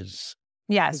approaches?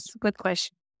 Yes, good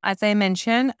question. As I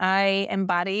mentioned, I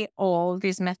embody all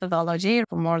this methodology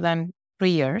for more than 3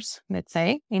 years, let's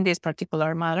say, in this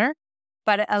particular matter.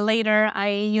 But later, I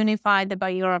unified the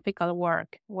biographical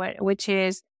work, which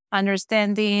is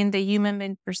understanding the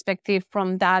human perspective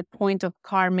from that point of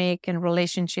karmic and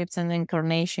relationships and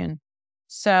incarnation.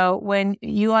 So when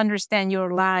you understand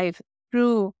your life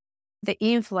through the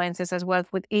influences as well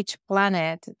with each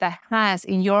planet that has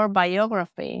in your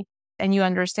biography, and you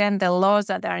understand the laws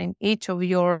that are in each of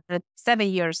your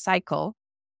 7-year cycle,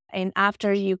 and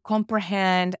after you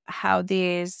comprehend how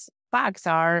these facts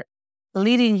are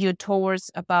leading you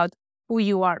towards about who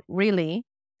you are really,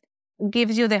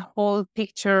 gives you the whole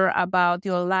picture about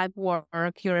your life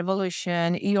work, your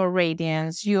evolution, your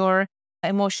radiance, your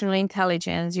emotional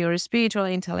intelligence, your spiritual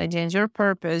intelligence, your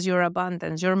purpose, your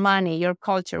abundance, your money, your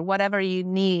culture, whatever you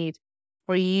need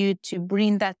for you to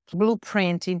bring that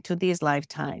blueprint into this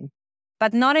lifetime.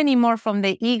 But not anymore from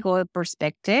the ego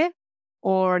perspective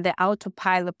or the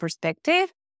autopilot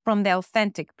perspective, from the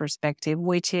authentic perspective,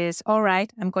 which is, all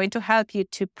right, I'm going to help you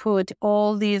to put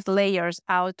all these layers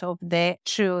out of the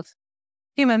truth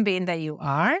human being that you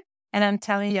are. And I'm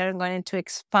telling you, you're going to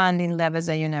expand in levels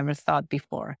that you never thought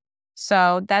before.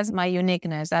 So that's my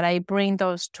uniqueness, that I bring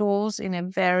those tools in a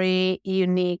very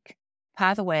unique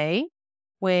pathway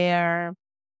where,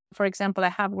 for example, I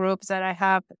have groups that I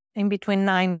have in between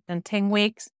 9 and 10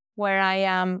 weeks where I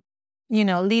am,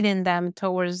 leading them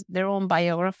towards their own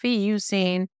biography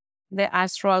using the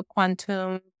astral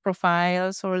quantum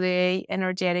profiles or the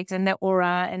energetics and the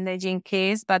aura and the gene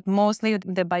keys, but mostly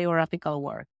the biographical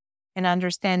work and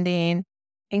understanding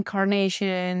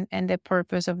incarnation and the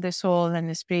purpose of the soul and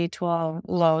the spiritual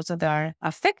laws that are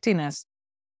affecting us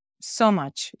so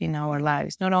much in our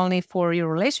lives, not only for your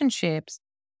relationships,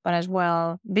 but as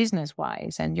well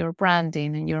business-wise and your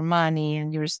branding and your money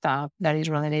and your stuff that is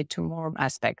related to more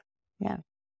aspects. Yeah.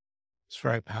 It's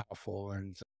very powerful.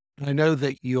 And I know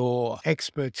that your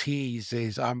expertise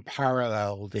is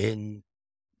unparalleled in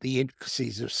the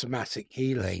intricacies of somatic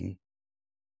healing.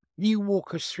 Can you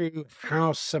walk us through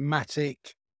how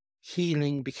somatic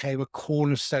healing became a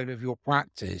cornerstone of your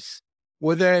practice?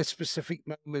 Were there specific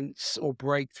moments or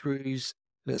breakthroughs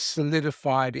that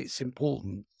solidified its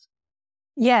importance?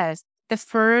 Yes. The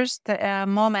first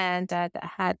moment that I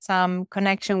had some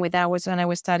connection with that was when I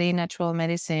was studying natural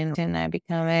medicine and I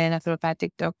became a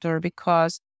naturopathic doctor,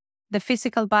 because the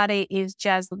physical body is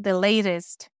just the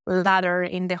latest ladder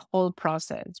in the whole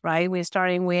process, right? We're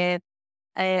starting with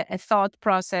a thought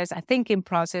process, a thinking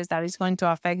process that is going to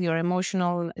affect your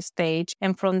emotional stage.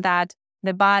 And from that,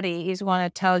 the body is going to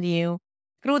tell you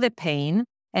through the pain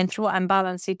and through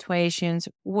unbalanced situations,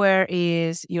 where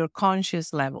is your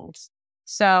conscious levels.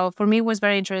 So for me, it was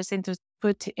very interesting to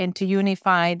put and to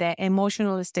unify the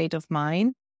emotional state of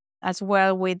mind as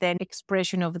well with the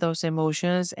expression of those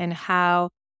emotions and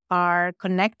how are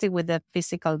connected with the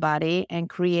physical body and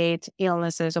create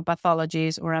illnesses or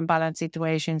pathologies or unbalanced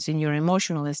situations in your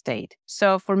emotional state.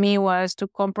 So for me, it was to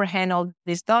comprehend all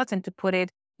these thoughts and to put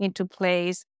it into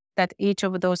place that each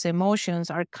of those emotions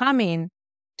are coming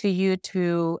to you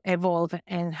to evolve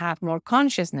and have more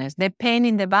consciousness. The pain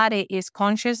in the body is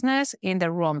consciousness in the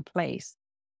wrong place.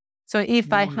 So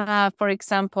if I have, for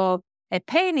example, a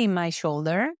pain in my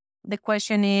shoulder, the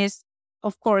question is,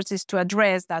 of course, is to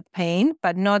address that pain,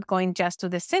 but not going just to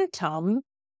the symptom.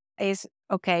 Is,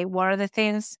 okay, what are the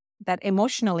things that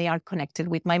emotionally are connected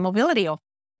with my mobility of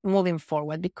moving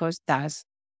forward? Because that's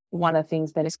one of the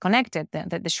things that is connected,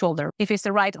 the shoulder. If it's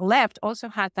the right or left, also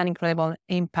has an incredible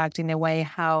impact in the way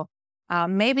how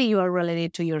maybe you are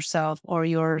related to yourself or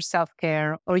your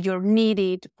self-care or you're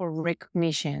needed for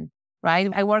recognition, right?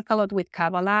 I work a lot with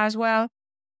Kabbalah as well.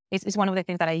 It's one of the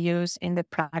things that I use in the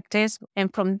practice.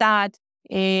 And from that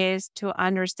is to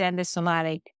understand the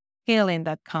somatic healing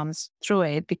that comes through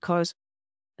it, because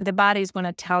the body is going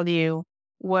to tell you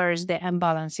where's the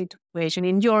imbalance situation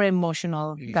in your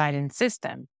emotional guidance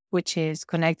system, which is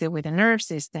connected with the nerve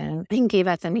system, and give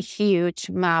us a huge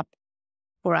map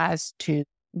for us to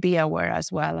be aware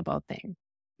as well about things.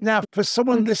 Now, for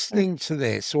someone listening to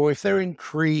this, or if they're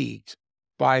intrigued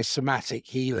by somatic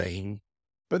healing,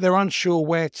 but they're unsure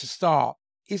where to start,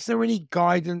 is there any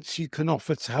guidance you can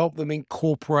offer to help them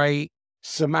incorporate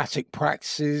somatic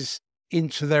practices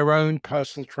into their own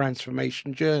personal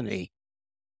transformation journey?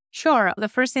 Sure. The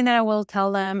first thing that I will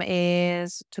tell them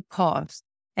is to pause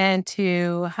and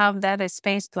to have that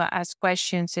space to ask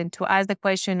questions, and to ask the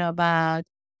question about,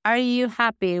 are you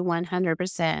happy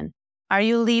 100%? Are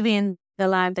you living the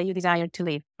life that you desire to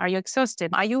live? Are you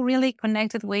exhausted? Are you really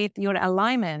connected with your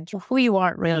alignment, who you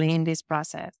are really in this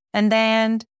process? And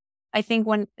then I think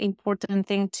one important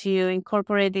thing to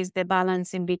incorporate is the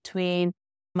balance in between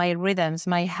my rhythms,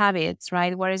 my habits,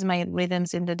 right? What is my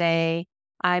rhythms in the day?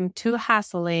 I'm too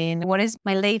hustling. What is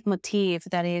my leitmotif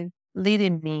that is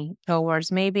leading me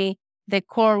towards? Maybe the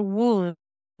core wound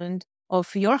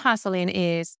of your hustling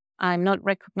is, I'm not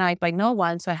recognized by no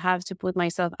one, so I have to put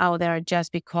myself out there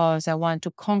just because I want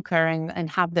to conquer and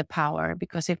have the power,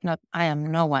 because if not, I am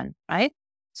no one, right?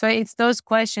 So it's those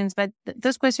questions, but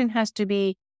those questions has to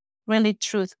be really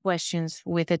truth questions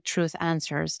with the truth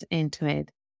answers into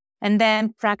it. And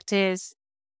then practice.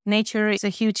 Nature is a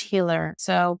huge healer.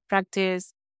 So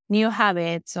practice new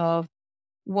habits of,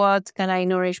 what can I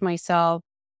nourish myself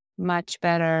much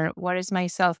better? What is my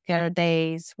self-care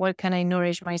days? What can I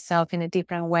nourish myself in a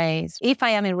different ways? If I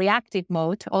am in reactive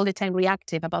mode, all the time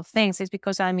reactive about things, it's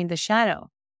because I'm in the shadow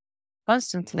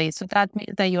constantly. So that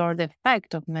means that you're the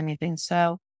effect of many things.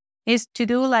 So it's to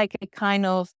do like a kind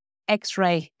of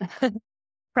X-ray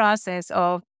process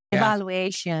of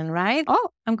evaluation, right? Oh,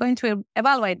 I'm going to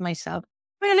evaluate myself.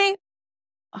 Really?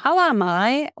 How am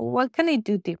I? What can I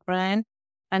do different?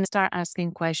 And start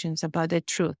asking questions about the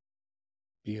truth.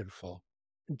 Beautiful.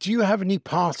 Do you have any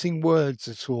parting words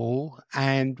at all?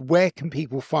 And where can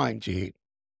people find you?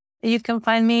 You can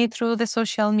find me through the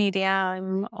social media.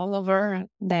 I'm all over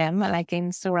them, like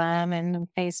Instagram and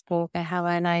Facebook. I have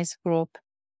a nice group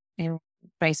in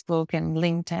Facebook and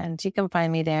LinkedIn. You can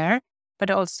find me there. But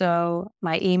also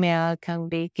my email can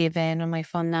be given, or my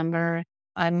phone number.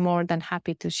 I'm more than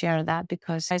happy to share that,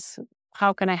 because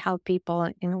how can I help people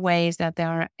in ways that they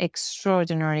are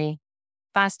extraordinary,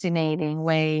 fascinating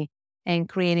way, and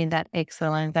creating that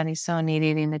excellence that is so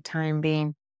needed in the time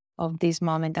being of this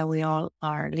moment that we all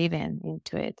are living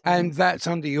into it. And that's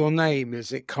under your name,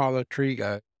 is it, Carla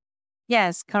Trigo?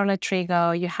 Yes, Carla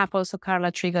Trigo. You have also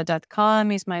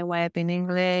carlatrigo.com is my web in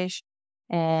English.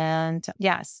 And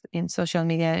yes, in social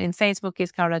media, in Facebook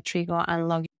is Carla Trigo,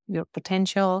 Unlock Your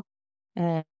Potential.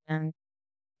 And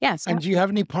yes. And do you have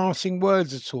any parting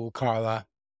words at all, Carla?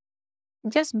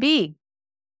 Just be.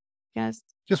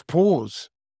 Just pause.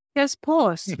 Just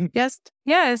pause.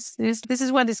 Yes, this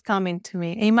is what is coming to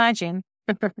me. Imagine.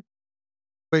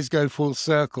 Always go full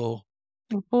circle.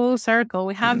 Full circle.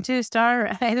 We have to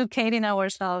start educating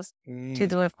ourselves to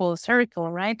do a full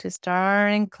circle, right? To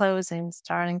start and closing,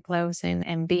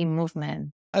 and be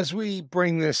movement. As we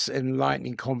bring this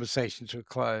enlightening conversation to a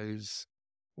close,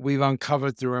 we've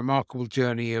uncovered the remarkable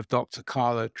journey of Dr.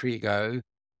 Carla Trigo,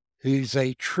 who's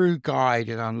a true guide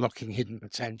in unlocking hidden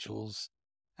potentials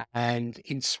and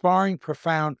inspiring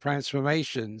profound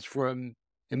transformations, from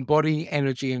embodying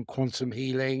energy and quantum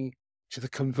healing to the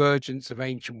convergence of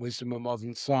ancient wisdom and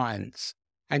modern science.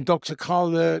 And Dr.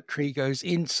 Carla Trigo's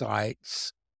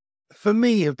insights, for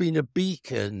me, have been a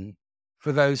beacon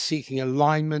for those seeking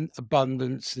alignment,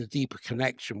 abundance, and a deeper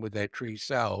connection with their true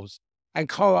selves. And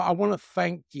Carla, I want to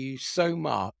thank you so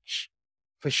much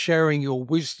for sharing your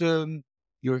wisdom,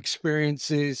 your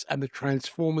experiences, and the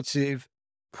transformative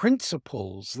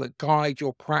principles that guide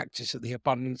your practice at the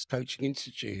Abundance Coaching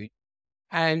Institute.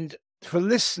 And for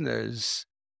listeners,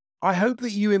 I hope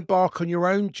that you embark on your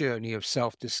own journey of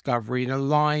self-discovery and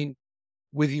align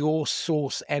with your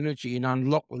source energy and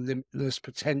unlock the limitless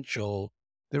potential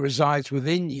that resides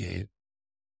within you.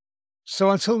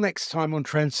 So until next time on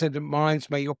Transcendent Minds,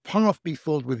 may your path be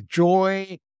filled with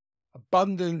joy,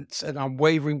 abundance, and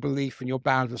unwavering belief in your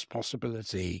boundless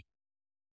possibility.